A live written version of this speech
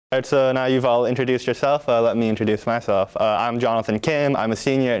Alright, so now you've all introduced yourself. Let me introduce myself. I'm Jonathan Kim. I'm a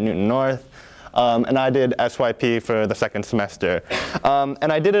senior at Newton North, and I did SYP for the second semester.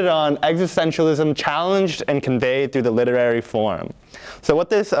 And I did it on existentialism challenged and conveyed through the literary form. So what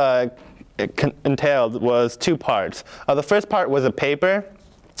this entailed was two parts. The first part was a paper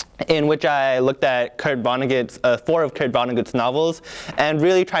in which I looked at Kurt Vonnegut's, 4 of Kurt Vonnegut's novels, and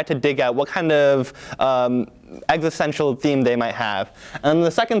really tried to dig out what kind of existential theme they might have. And in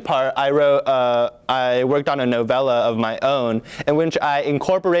the second part, I worked on a novella of my own in which I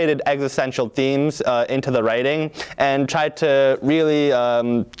incorporated existential themes into the writing and tried to really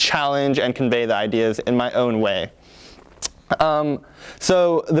challenge and convey the ideas in my own way.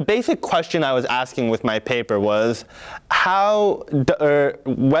 So the basic question I was asking with my paper was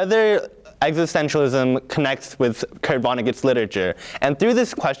whether existentialism connects with Kurt Vonnegut's literature. And through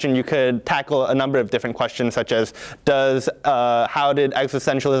this question, you could tackle a number of different questions, such as how did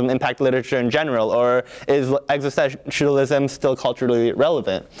existentialism impact literature in general, or is existentialism still culturally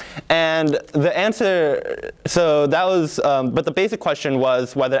relevant? And the answer, so that was, but the basic question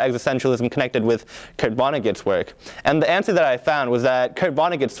was whether existentialism connected with Kurt Vonnegut's work. And the answer that I found was that Kurt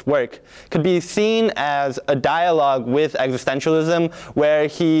Vonnegut's work could be seen as a dialogue with existentialism, where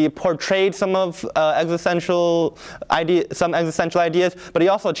he portrayed some existential ideas, but he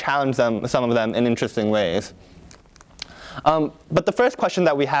also challenged some of them in interesting ways. But the first question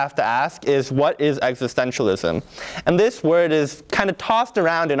that we have to ask is, what is existentialism? And this word is kind of tossed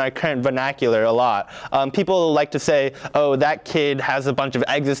around in our current vernacular a lot. People like to say, oh, that kid has a bunch of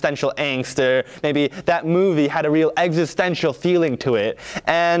existential angst, or maybe that movie had a real existential feeling to it.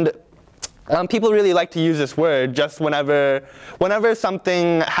 And people really like to use this word just whenever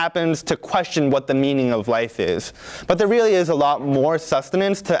something happens to question what the meaning of life is. But there really is a lot more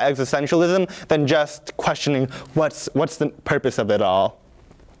sustenance to existentialism than just questioning what's the purpose of it all.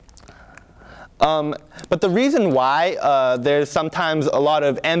 But the reason why there's sometimes a lot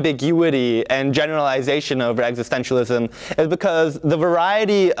of ambiguity and generalization over existentialism is because the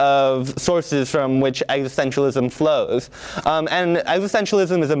variety of sources from which existentialism flows. And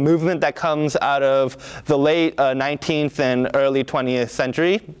existentialism is a movement that comes out of the late 19th and early 20th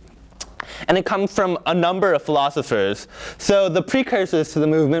century. And it comes from a number of philosophers. So the precursors to the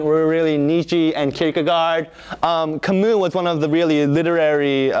movement were really Nietzsche and Kierkegaard. Camus was one of the really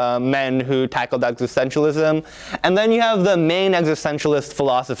literary men who tackled existentialism. And then you have the main existentialist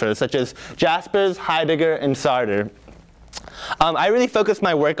philosophers, such as Jaspers, Heidegger, and Sartre. I really focused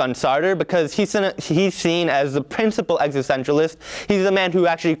my work on Sartre because he's seen as the principal existentialist. He's the man who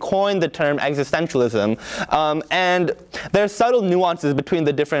actually coined the term existentialism. And there's subtle nuances between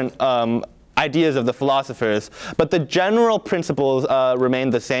the different ideas of the philosophers, but the general principles remain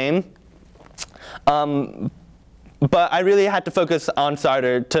the same. But I really had to focus on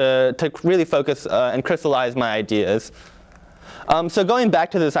Sartre to really focus and crystallize my ideas. So going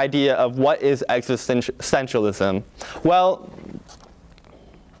back to this idea of what is existentialism, well,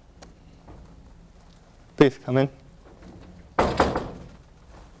 please come in.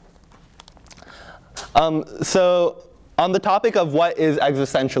 So on the topic of what is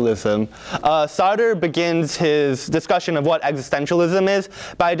existentialism, Sartre begins his discussion of what existentialism is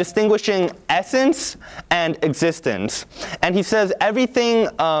by distinguishing essence and existence. And he says everything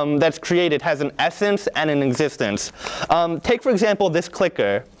that's created has an essence and an existence. Take, for example, this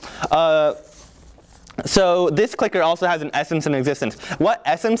clicker. So this clicker also has an essence and existence. What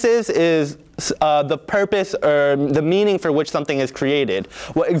essence is the purpose or the meaning for which something is created.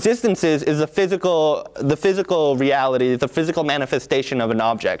 What existence is the physical reality, the physical manifestation of an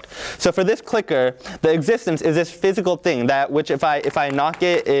object. So for this clicker, the existence is this physical thing that which if I knock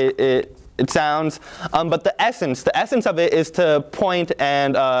it, it sounds. But the essence of it is to point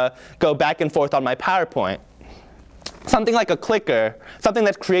and go back and forth on my PowerPoint. Something like a clicker, something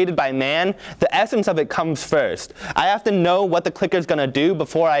that's created by man, the essence of it comes first. I have to know what the clicker is going to do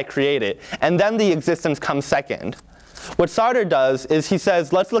before I create it, and then the existence comes second. What Sartre does is he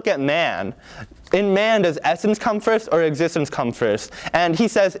says, let's look at man. In man, does essence come first or existence come first? And he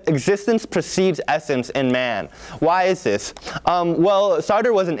says existence precedes essence in man. Why is this? Well,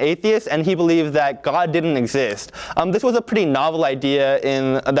 Sartre was an atheist, and he believed that God didn't exist. This was a pretty novel idea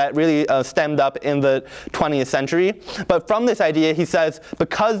that really stemmed up in the 20th century. But from this idea, he says,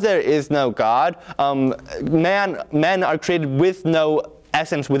 because there is no God, men are created with no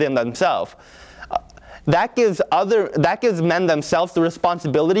essence within themselves. That gives men themselves the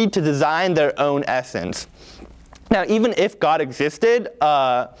responsibility to design their own essence. Now, even if God existed, there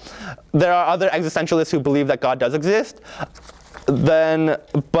are other existentialists who believe that God does exist.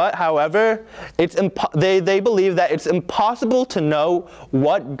 however, they believe that it's impossible to know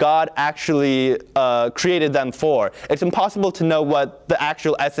what God actually created them for. It's impossible to know what the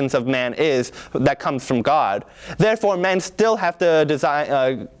actual essence of man is that comes from God. Therefore, men still have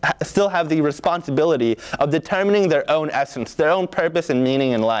to still have the responsibility of determining their own essence, their own purpose and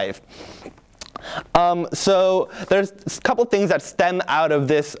meaning in life. So there's a couple things that stem out of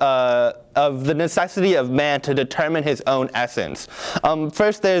this, of the necessity of man to determine his own essence.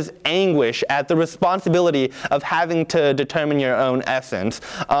 First, there's anguish at the responsibility of having to determine your own essence.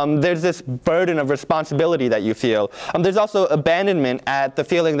 There's this burden of responsibility that you feel. There's also abandonment at the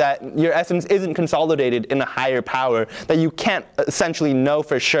feeling that your essence isn't consolidated in a higher power, that you can't essentially know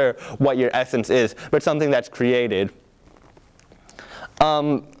for sure what your essence is, but something that's created.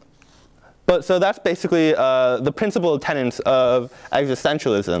 So that's basically the principal tenets of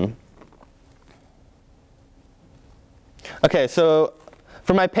existentialism. Okay, so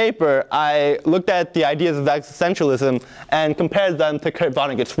for my paper, I looked at the ideas of existentialism and compared them to Kurt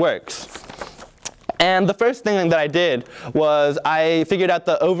Vonnegut's works. And the first thing that I did was I figured out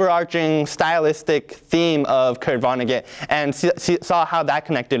the overarching stylistic theme of Kurt Vonnegut and saw how that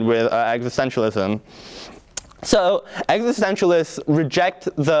connected with existentialism. So existentialists reject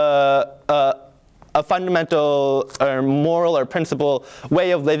a fundamental or moral or principle way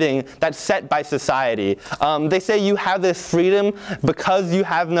of living that's set by society. They say you have this freedom because you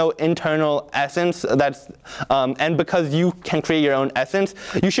have no internal essence, and because you can create your own essence.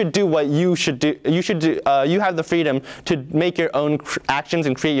 You should do what you should do. You have the freedom to make your own actions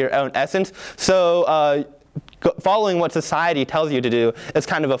and create your own essence. So following what society tells you to do is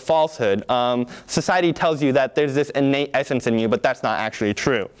kind of a falsehood. Society tells you that there's this innate essence in you, but that's not actually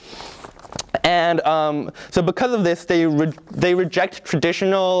true. And so because of this, they reject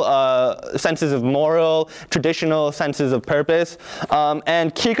traditional senses of moral, traditional senses of purpose.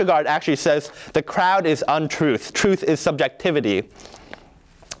 And Kierkegaard actually says the crowd is untruth. Truth is subjectivity.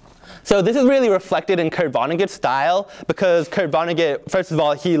 So this is really reflected in Kurt Vonnegut's style, because Kurt Vonnegut, first of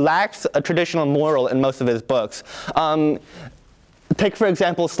all, he lacks a traditional moral in most of his books. Take, for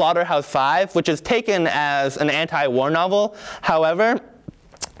example, Slaughterhouse-Five, which is taken as an anti-war novel. However,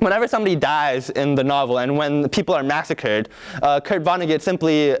 whenever somebody dies in the novel and when people are massacred, Kurt Vonnegut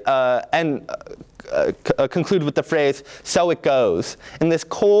simply conclude with the phrase, "So it goes," in this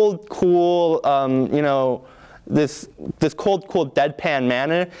cold, cool, this cold, cool, deadpan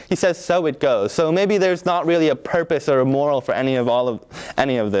manner. He says, "So it goes." So maybe there's not really a purpose or a moral for any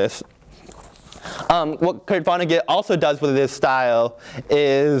of this. What Kurt Vonnegut also does with his style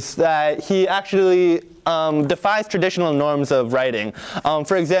is that he actually defies traditional norms of writing.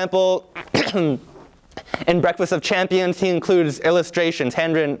 For example, in Breakfast of Champions, he includes illustrations,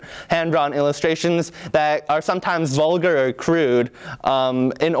 hand-drawn illustrations that are sometimes vulgar or crude,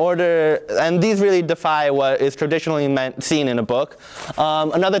 and these really defy what is traditionally seen in a book.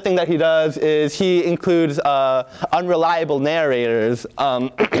 Another thing that he does is he includes unreliable narrators.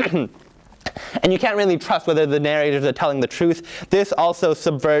 And you can't really trust whether the narrators are telling the truth. This also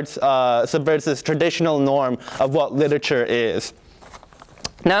subverts this traditional norm of what literature is.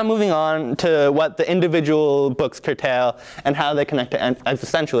 Now moving on to what the individual books curtail and how they connect to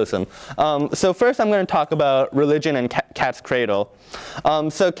existentialism. So first I'm going to talk about Religion and Cat's Cradle.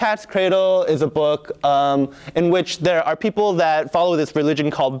 So Cat's Cradle is a book in which there are people that follow this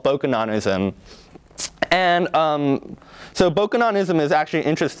religion called Bokononism. And so Bokononism is actually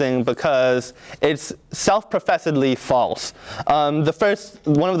interesting because it's self-professedly false. One of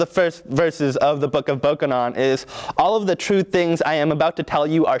the first verses of the book of Bokonon is, "All of the true things I am about to tell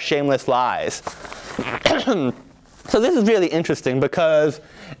you are shameless lies." So this is really interesting because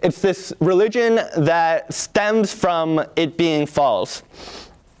it's this religion that stems from it being false.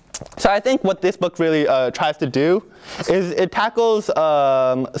 So I think what this book really tries to do is it tackles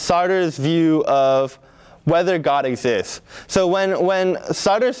Sartre's view of whether God exists. So when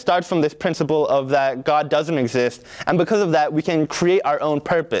Sartre starts from this principle of that God doesn't exist, and because of that we can create our own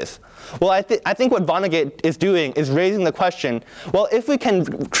purpose. Well, I think what Vonnegut is doing is raising the question, well, if we can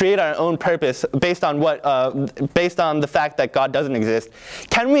create our own purpose based on the fact that God doesn't exist,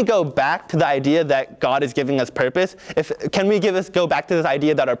 can we go back to the idea that God is giving us purpose? Can we go back to this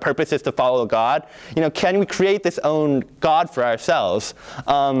idea that our purpose is to follow God? Can we create this own God for ourselves?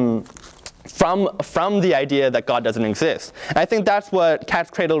 From the idea that God doesn't exist. And I think that's what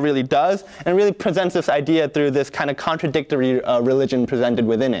Cat's Cradle really does, and really presents this idea through this kind of contradictory religion presented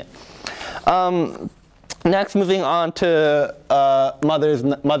within it. Next, moving on to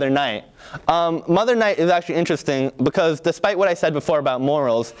Mother Night. Mother Night is actually interesting because despite what I said before about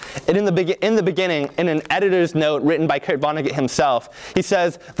morals, in the beginning, in an editor's note written by Kurt Vonnegut himself, he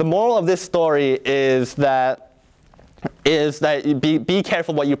says, the moral of this story is that you be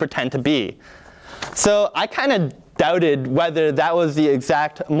careful what you pretend to be. So I kind of doubted whether that was the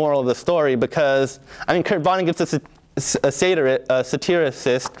exact moral of the story because, I mean, Kurt Vonnegut's a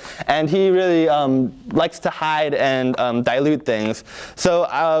satirist, and he really likes to hide and dilute things. So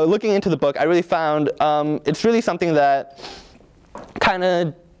looking into the book, I really found it's really something that kind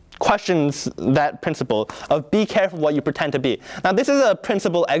of questions that principle of be careful what you pretend to be. Now this is a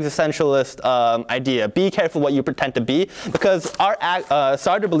principle existentialist idea, be careful what you pretend to be, because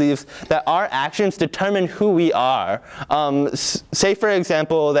Sartre believes that our actions determine who we are. Say for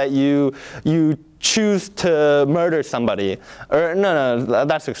example that you choose to murder somebody, or no,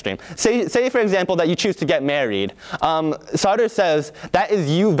 that's extreme. Say for example that you choose to get married. Sartre says that is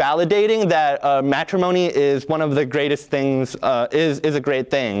you validating that matrimony is one of the greatest things, is a great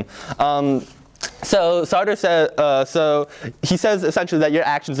thing. So Sartre says, so he says essentially that your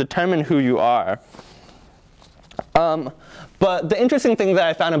actions determine who you are. But the interesting thing that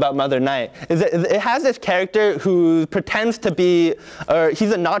I found about Mother Night is that it has this character who pretends to be, or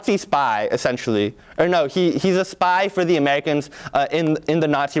he's a Nazi spy, essentially. Or no, he's a spy for the Americans in the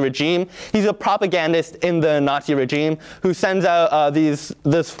Nazi regime. He's a propagandist in the Nazi regime who sends out this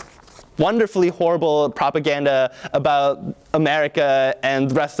wonderfully horrible propaganda about America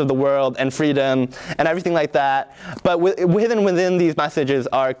and the rest of the world and freedom and everything like that. But within these messages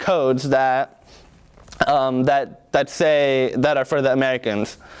are codes that that are for the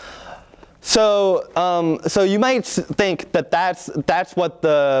Americans. So so you might think that that's what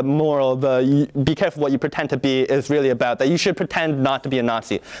the moral, be careful what you pretend to be, is really about. That you should pretend not to be a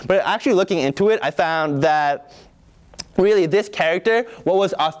Nazi. But actually looking into it, I found that really this character, what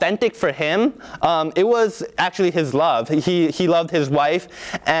was authentic for him, it was actually his love. He loved his wife,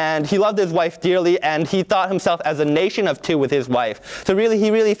 and he loved his wife dearly, and he thought himself as a nation of two with his wife. So really,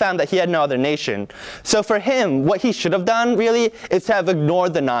 he really found that he had no other nation. So for him, what he should have done really is to have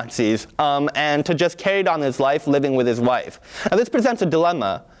ignored the Nazis and to just carried on his life living with his wife. Now this presents a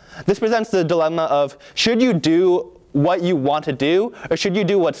dilemma. This presents the dilemma of, should you do what you want to do, or should you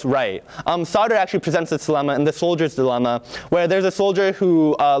do what's right? Sartre actually presents this dilemma in The Soldier's Dilemma, where there's a soldier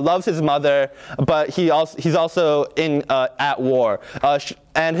who loves his mother, but he's also at war.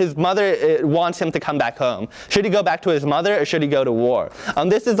 And his mother wants him to come back home. Should he go back to his mother, or should he go to war?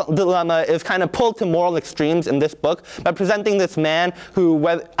 This dilemma is kind of pulled to moral extremes in this book by presenting this man who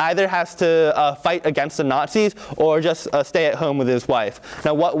either has to fight against the Nazis or just stay at home with his wife.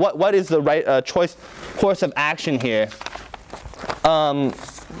 Now, what is the right course of action here?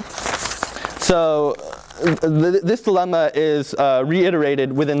 This dilemma is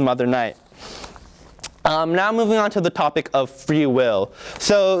reiterated within Mother Night. Now moving on to the topic of free will.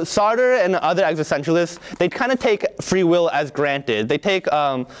 So Sartre and other existentialists, they kind of take free will as granted. They take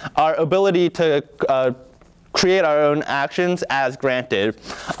our ability to create our own actions as granted.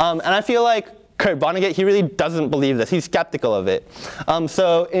 And I feel like Kurt Vonnegut, he really doesn't believe this. He's skeptical of it.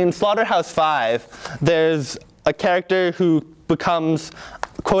 So in Slaughterhouse-Five, there's a character who becomes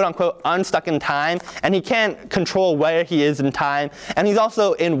quote-unquote unstuck in time, and he can't control where he is in time, and he's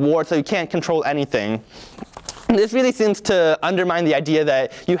also in war, so he can't control anything. This really seems to undermine the idea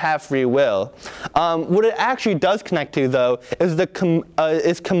that you have free will. What it actually does connect to, though,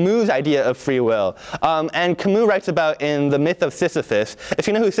 is Camus' idea of free will. And Camus writes about in The Myth of Sisyphus. If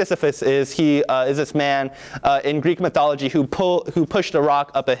you know who Sisyphus is, he is this man in Greek mythology who pushed a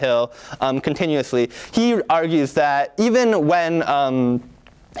rock up a hill continuously. He argues that even when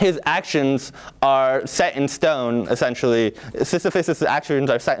his actions are set in stone, essentially. Sisyphus' actions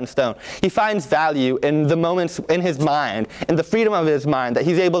are set in stone. He finds value in the moments in his mind, in the freedom of his mind, that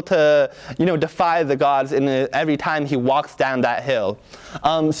he's able to, defy the gods every time he walks down that hill.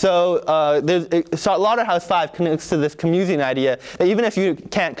 Slaughterhouse-Five connects to this Camusian idea that even if you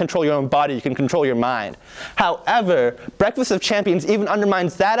can't control your own body, you can control your mind. However, Breakfast of Champions even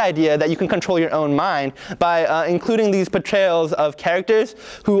undermines that idea that you can control your own mind by including these portrayals of characters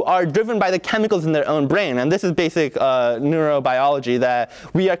who are driven by the chemicals in their own brain. And this is basic neurobiology, that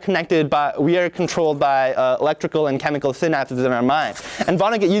we are controlled by electrical and chemical synapses in our mind. And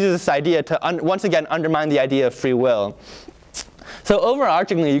Vonnegut uses this idea to once again undermine the idea of free will. So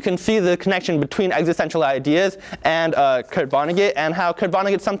overarchingly, you can see the connection between existential ideas and Kurt Vonnegut, and how Kurt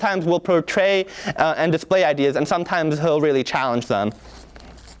Vonnegut sometimes will portray and display ideas, and sometimes he'll really challenge them.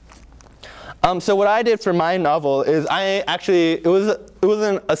 So what I did for my novel is it was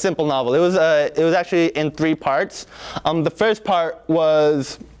wasn't a simple novel. It was actually in 3 parts. The first part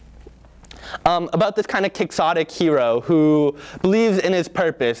was about this kind of quixotic hero who believes in his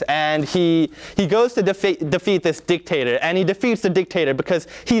purpose, and he goes to defeat this dictator, and he defeats the dictator because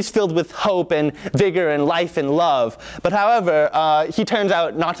he's filled with hope and vigor and life and love. But however, he turns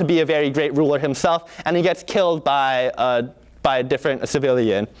out not to be a very great ruler himself, and he gets killed by a different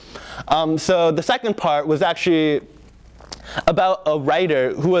civilian. So the second part was actually about a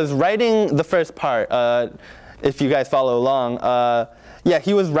writer who was writing the first part. If you guys follow along. Yeah,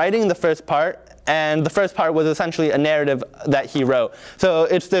 he was writing the first part, and the first part was essentially a narrative that he wrote. So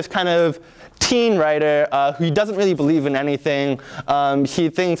it's this kind of teen writer who doesn't really believe in anything. He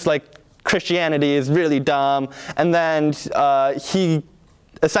thinks like Christianity is really dumb, and then he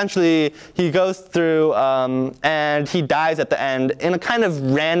goes through and he dies at the end in a kind of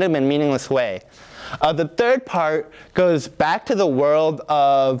random and meaningless way. The third part goes back to the world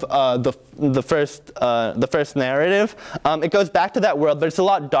of the first narrative. It goes back to that world, but it's a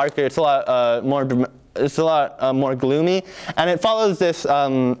lot darker. It's a lot more gloomy, and it follows this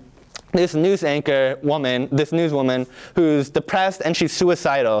this newswoman who's depressed and she's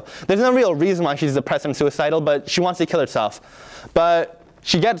suicidal. There's no real reason why she's depressed and suicidal, but she wants to kill herself. But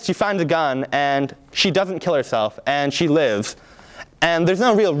she finds a gun and she doesn't kill herself, and she lives. And there's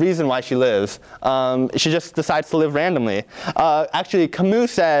no real reason why she lives. She just decides to live randomly. Actually,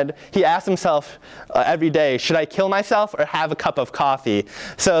 Camus said he asked himself every day, should I kill myself or have a cup of coffee?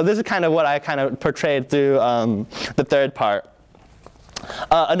 So this is kind of what I kind of portrayed through the third part.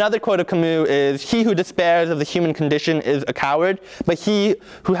 Another quote of Camus is, he who despairs of the human condition is a coward, but he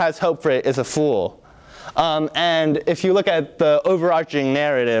who has hope for it is a fool. And if you look at the overarching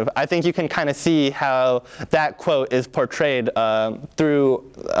narrative, I think you can kind of see how that quote is portrayed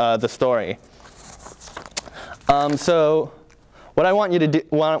through the story. So what I want you to do,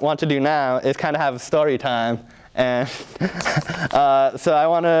 want to do now is kind of have a story time. And so I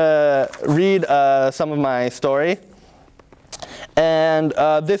want to read some of my story. And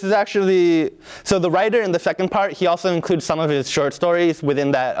this is actually, so the writer in the second part, he also includes some of his short stories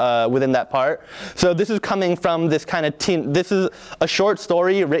within that part. So this is coming from this kind of this is a short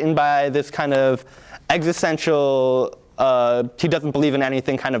story written by this kind of existential, he doesn't believe in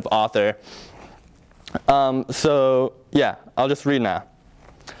anything kind of author. So yeah, I'll just read now.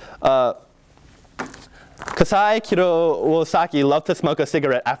 Kasai Kirosaki loved to smoke a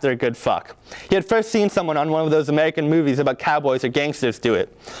cigarette after a good fuck. He had first seen someone on one of those American movies about cowboys or gangsters do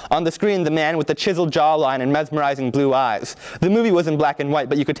it. On the screen, the man with the chiseled jawline and mesmerizing blue eyes. The movie was in black and white,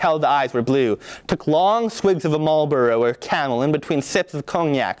 but you could tell the eyes were blue. Took long swigs of a Marlboro or Camel in between sips of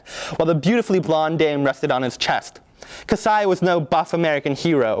cognac, while the beautifully blonde dame rested on his chest. Kasai was no buff American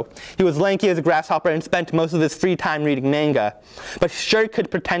hero. He was lanky as a grasshopper and spent most of his free time reading manga, but sure could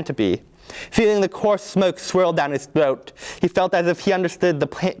pretend to be. Feeling the coarse smoke swirl down his throat, he felt as if he understood the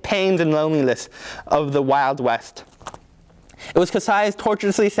pains and loneliness of the Wild West. It was Kasai's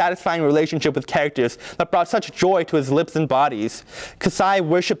tortuously satisfying relationship with characters that brought such joy to his lips and bodies. Kasai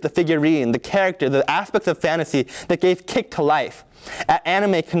worshipped the figurine, the character, the aspects of fantasy that gave kick to life. At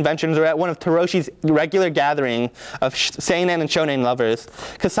anime conventions or at one of Teroshi's regular gathering of seinen and shonen lovers,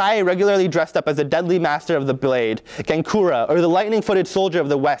 Kasai regularly dressed up as the deadly master of the blade, Genkura, or the lightning-footed soldier of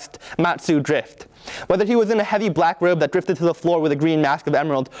the West, Matsu Drift. Whether he was in a heavy black robe that drifted to the floor with a green mask of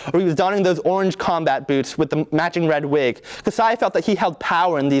emerald, or he was donning those orange combat boots with the matching red wig, Kasai felt that he held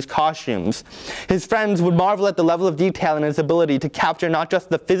power in these costumes. His friends would marvel at the level of detail in his ability to capture not just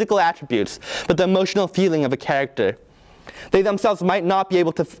the physical attributes, but the emotional feeling of a character. They themselves might be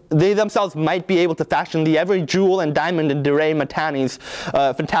able to fashion the every jewel and diamond in Direi Matani's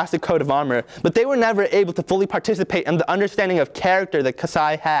fantastic coat of armor, but they were never able to fully participate in the understanding of character that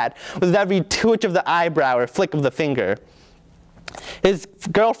Kasai had, with every twitch of the eyebrow or flick of the finger. His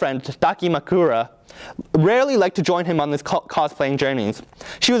girlfriend, Daki Makura, rarely liked to join him on his cosplaying journeys.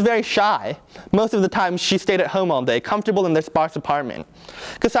 She was very shy. Most of the time, she stayed at home all day, comfortable in their sparse apartment.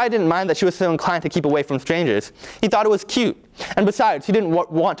 Kasai didn't mind that she was so inclined to keep away from strangers. He thought it was cute. And besides, he didn't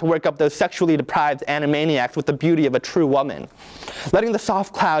want to work up those sexually deprived animaniacs with the beauty of a true woman. Letting the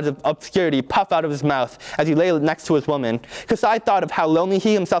soft clouds of obscurity puff out of his mouth as he lay next to his woman, Kasai thought of how lonely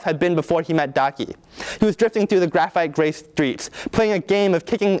he himself had been before he met Daki. He was drifting through the graphite gray streets, playing a game of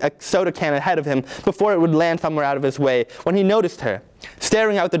kicking a soda can ahead of him before it would land somewhere out of his way, when he noticed her,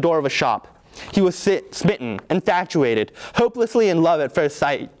 staring out the door of a shop. He was smitten, infatuated, hopelessly in love at first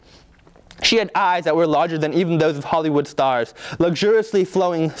sight. She had eyes that were larger than even those of Hollywood stars, luxuriously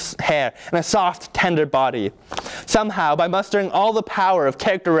flowing hair, and a soft, tender body. Somehow, by mustering all the power of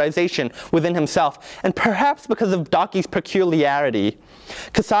characterization within himself, and perhaps because of Daki's peculiarity,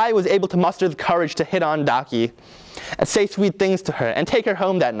 Kasai was able to muster the courage to hit on Daki and say sweet things to her and take her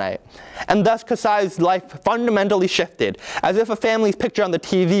home that night. And thus Kasai's life fundamentally shifted, as if a family's picture on the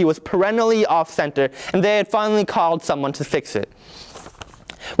TV was perennially off-center and they had finally called someone to fix it.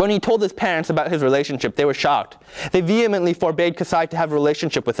 When he told his parents about his relationship, they were shocked. They vehemently forbade Kasai to have a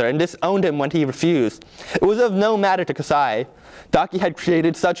relationship with her and disowned him when he refused. It was of no matter to Kasai. Daki had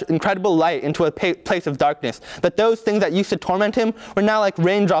created such incredible light into a place of darkness that those things that used to torment him were now like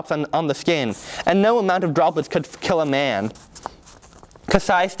raindrops on the skin, and no amount of droplets could kill a man.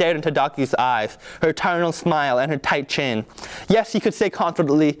 Kasai stared into Daki's eyes, her eternal smile and her tight chin. Yes, he could say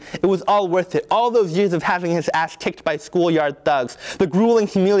confidently, it was all worth it. All those years of having his ass kicked by schoolyard thugs, the grueling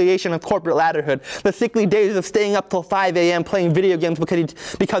humiliation of corporate ladderhood, the sickly days of staying up till 5 a.m. playing video games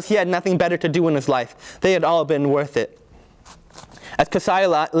because he had nothing better to do in his life. They had all been worth it. As Kasai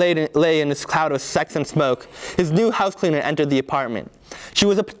lay in his cloud of sex and smoke, his new house cleaner entered the apartment. She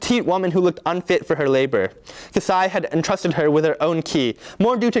was a petite woman who looked unfit for her labor. Kasai had entrusted her with her own key,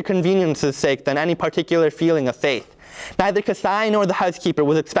 more due to convenience's sake than any particular feeling of faith. Neither Kasai nor the housekeeper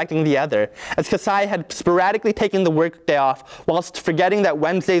was expecting the other, as Kasai had sporadically taken the workday off whilst forgetting that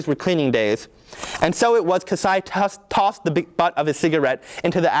Wednesdays were cleaning days. And so it was Kasai tossed the big butt of his cigarette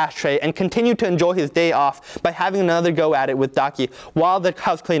into the ashtray and continued to enjoy his day off by having another go at it with Daki while the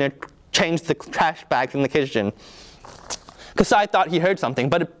house cleaner changed the trash bags in the kitchen. Kasai thought he heard something,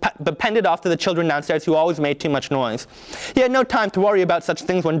 but penned it off to the children downstairs who always made too much noise. He had no time to worry about such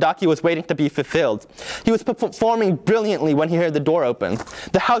things when Daki was waiting to be fulfilled. He was performing brilliantly when he heard the door open.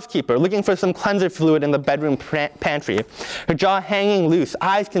 The housekeeper, looking for some cleanser fluid in the bedroom pantry, her jaw hanging loose,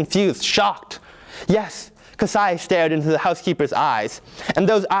 eyes confused, shocked. Yes, Kasai stared into the housekeeper's eyes, and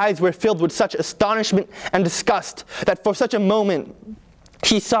those eyes were filled with such astonishment and disgust that for such a moment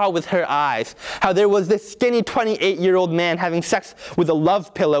he saw with her eyes how there was this skinny 28-year-old man having sex with a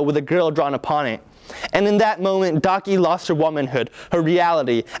love pillow with a girl drawn upon it. And in that moment, Daki lost her womanhood, her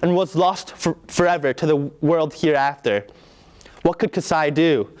reality, and was lost forever to the world hereafter. What could Kasai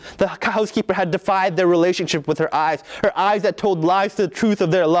do? The housekeeper had defied their relationship with her eyes that told lies to the truth of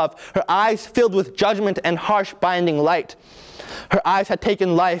their love, her eyes filled with judgment and harsh binding light. Her eyes had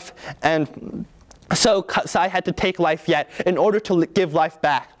taken life, and so Kasai had to take life yet in order to give life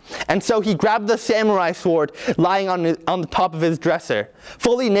back. And so he grabbed the samurai sword lying on the top of his dresser,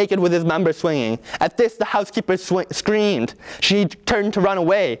 fully naked with his member swinging. At this, the housekeeper screamed. She turned to run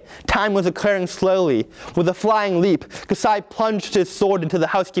away. Time was occurring slowly. With a flying leap, Kasai plunged his sword into the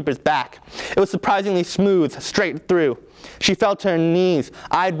housekeeper's back. It was surprisingly smooth, straight through. She fell to her knees,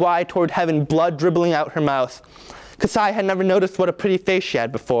 eyed wide toward heaven, blood dribbling out her mouth. Kasai had never noticed what a pretty face she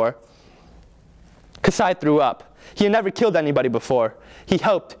had before. Kasai threw up. He had never killed anybody before. He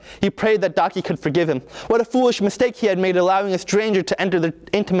hoped. He prayed that Daki could forgive him. What a foolish mistake he had made allowing a stranger to enter the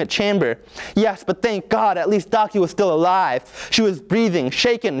intimate chamber. Yes, but thank God, at least Daki was still alive. She was breathing,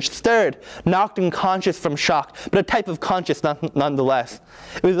 shaken, stirred, knocked unconscious from shock, but a type of conscious nonetheless.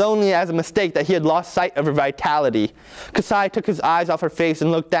 It was only as a mistake that he had lost sight of her vitality. Kasai took his eyes off her face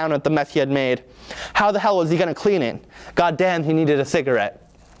and looked down at the mess he had made. How the hell was he going to clean it? God damn, he needed a cigarette.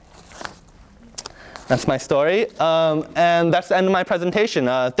 That's my story, and that's the end of my presentation.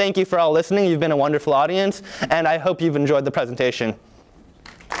 Thank you for all listening. You've been a wonderful audience, and I hope you've enjoyed the presentation.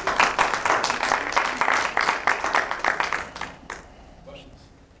 Questions?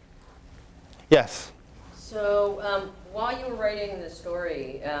 Yes? So while you were writing the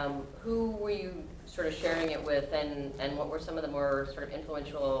story, who were you sort of sharing it with, and what were some of the more sort of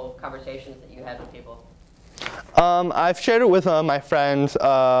influential conversations that you had with people? I've shared it with my friends.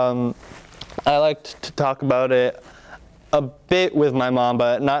 I liked to talk about it a bit with my mom,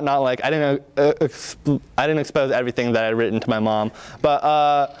 but not like I didn't expose everything that I'd written to my mom. But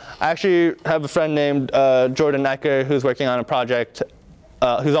I actually have a friend named Jordan Ecker who's working on a project,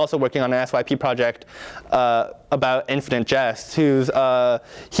 who's also working on an SYP project about infinite jest.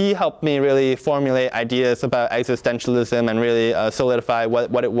 He helped me really formulate ideas about existentialism and really solidify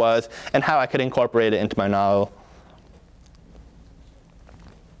what it was and how I could incorporate it into my novel.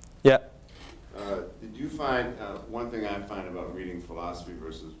 Yeah. Did you find, one thing I find about reading philosophy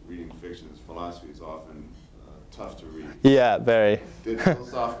versus reading fiction is philosophy is often tough to read. Yeah, very. Did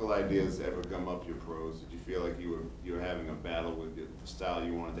philosophical ideas ever gum up your prose? Did you feel like you were having a battle with the style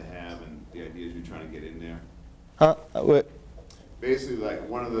you wanted to have and the ideas you're trying to get in there? Basically, like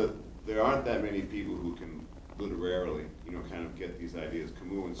there aren't that many people who can literarily, kind of get these ideas.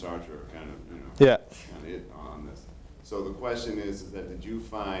 Camus and Sartre are kind of, yeah, kind of it on this. So the question is that did you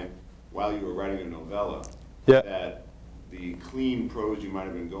find, while you were writing a novella, yeah, that the clean prose you might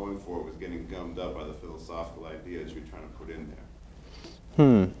have been going for was getting gummed up by the philosophical ideas you're trying to put in there?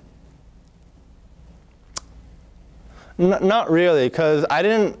 Not really, because I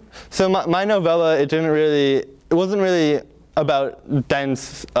didn't. So my novella, it wasn't really about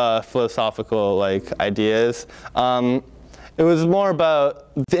dense philosophical like ideas. It was more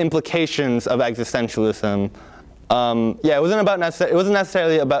about the implications of existentialism. Yeah, it wasn't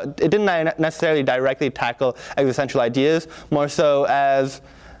necessarily about. It didn't necessarily directly tackle existential ideas, more so as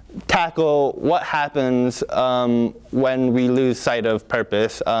tackle what happens when we lose sight of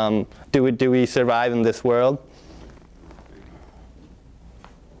purpose. Do we survive in this world?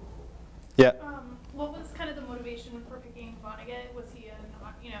 Yeah. What was kind of the motivation for picking Vonnegut? Was he,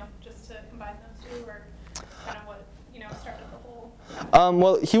 just to combine those two, or kind of what, started the whole?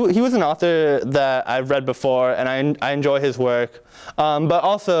 Well, he was an author that I've read before, and I enjoy his work. But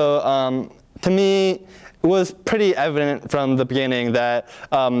also, to me, it was pretty evident from the beginning that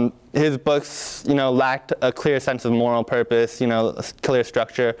his books, lacked a clear sense of moral purpose, a clear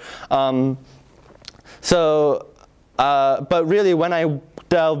structure. But really, when I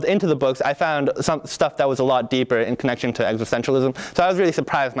delved into the books, I found some stuff that was a lot deeper in connection to existentialism. So I was really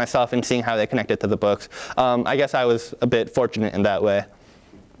surprised myself in seeing how they connected to the books. I guess I was a bit fortunate in that way.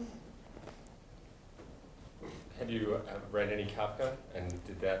 Have you read any Kafka, and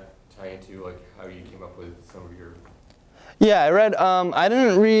did that tie into like how you came up with some of your? Yeah, I read. I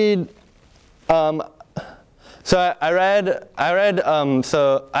didn't read. So I read.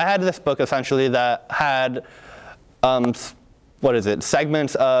 So I had this book essentially that had.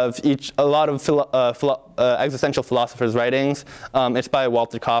 Segments of a lot of existential philosophers' writings. It's by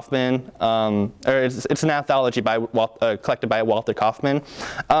Walter Kaufman, or it's an anthology collected by Walter Kaufman.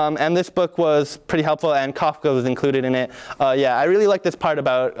 And this book was pretty helpful, and Kafka was included in it. Yeah, I really like this part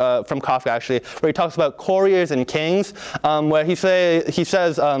about from Kafka actually, where he talks about couriers and kings, where he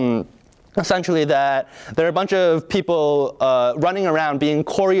says. Essentially that there are a bunch of people running around being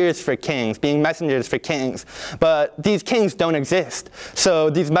couriers for kings, being messengers for kings, but these kings don't exist. So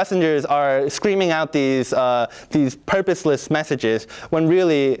these messengers are screaming out these purposeless messages when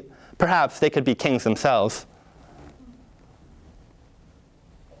really, perhaps they could be kings themselves.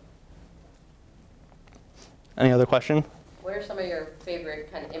 Any other question? What are some of your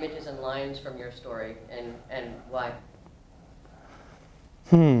favorite kind of images and lines from your story, and why?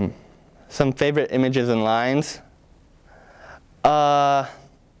 Some favorite images and lines. I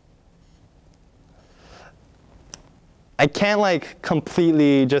can't like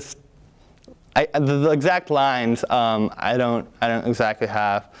completely just. The exact lines I don't exactly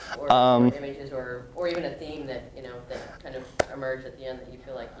have. Or images, or even a theme that that kind of emerged at the end that you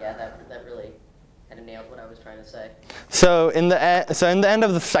feel like, yeah, that really kind of nailed what I was trying to say. So in the end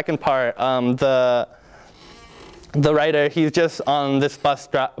of the second part, the writer, he's just on this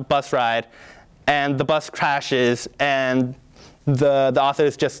bus ride, and the bus crashes, and the author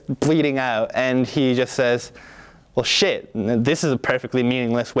is just bleeding out, and he just says, well, shit, this is a perfectly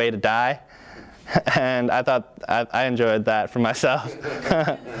meaningless way to die. And I thought I enjoyed that for myself.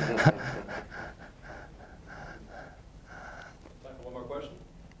 Time for one more question.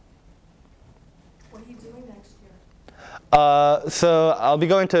 What are you doing next year? So I'll be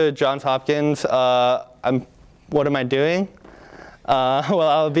going to Johns Hopkins. What am I doing? Well,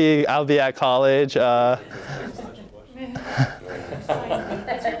 I'll be at college. Good.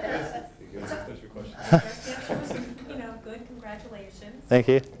 Congratulations. Thank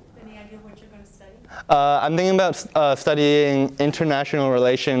you. Any idea what you're going to study? I'm thinking about studying international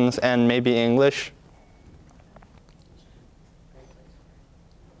relations and maybe English.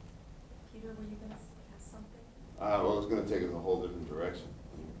 Peter, were you going to ask something? Well, it's going to take us a whole different direction.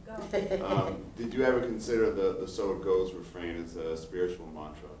 Go. Did you ever consider the "so it goes" refrain as a spiritual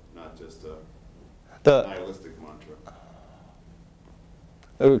mantra, not just a nihilistic mantra?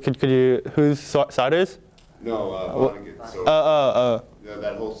 Could you, who's Sartre's? No, Vonnegut. So, yeah,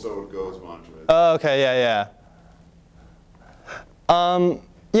 that whole "so it goes" mantra. Oh, okay, yeah.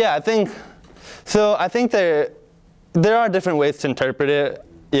 Yeah, I think there are different ways to interpret it.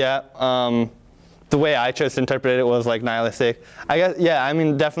 Yeah. The way I chose to interpret it was like nihilistic. I guess, yeah, I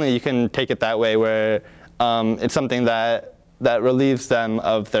mean, definitely you can take it that way, where it's something that relieves them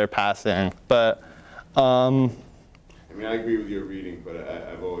of their passing. But I mean, I agree with your reading, but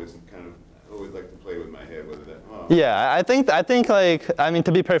I've always like to play with my head with that. Oh. Yeah, I think like, I mean,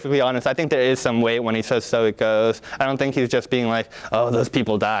 to be perfectly honest, I think there is some weight when he says "so it goes." I don't think he's just being like, "Oh, those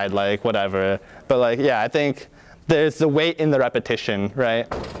people died," like whatever. But like, yeah, I think there's the weight in the repetition, right?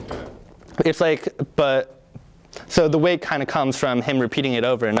 Yeah. It's like, so the weight kind of comes from him repeating it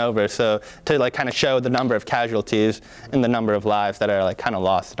over and over. So to like kind of show the number of casualties and the number of lives that are like kind of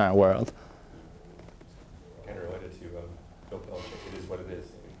lost in our world. Kind of related to Bill Belichick, it is what it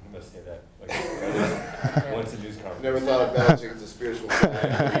once a news conference. Never thought of Belichick as a spiritual guy.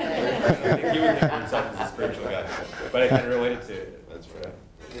 I think he would think of himself as a spiritual guy, but I can relate it to it. That's right.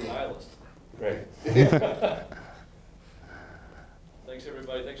 Nihilist. Right.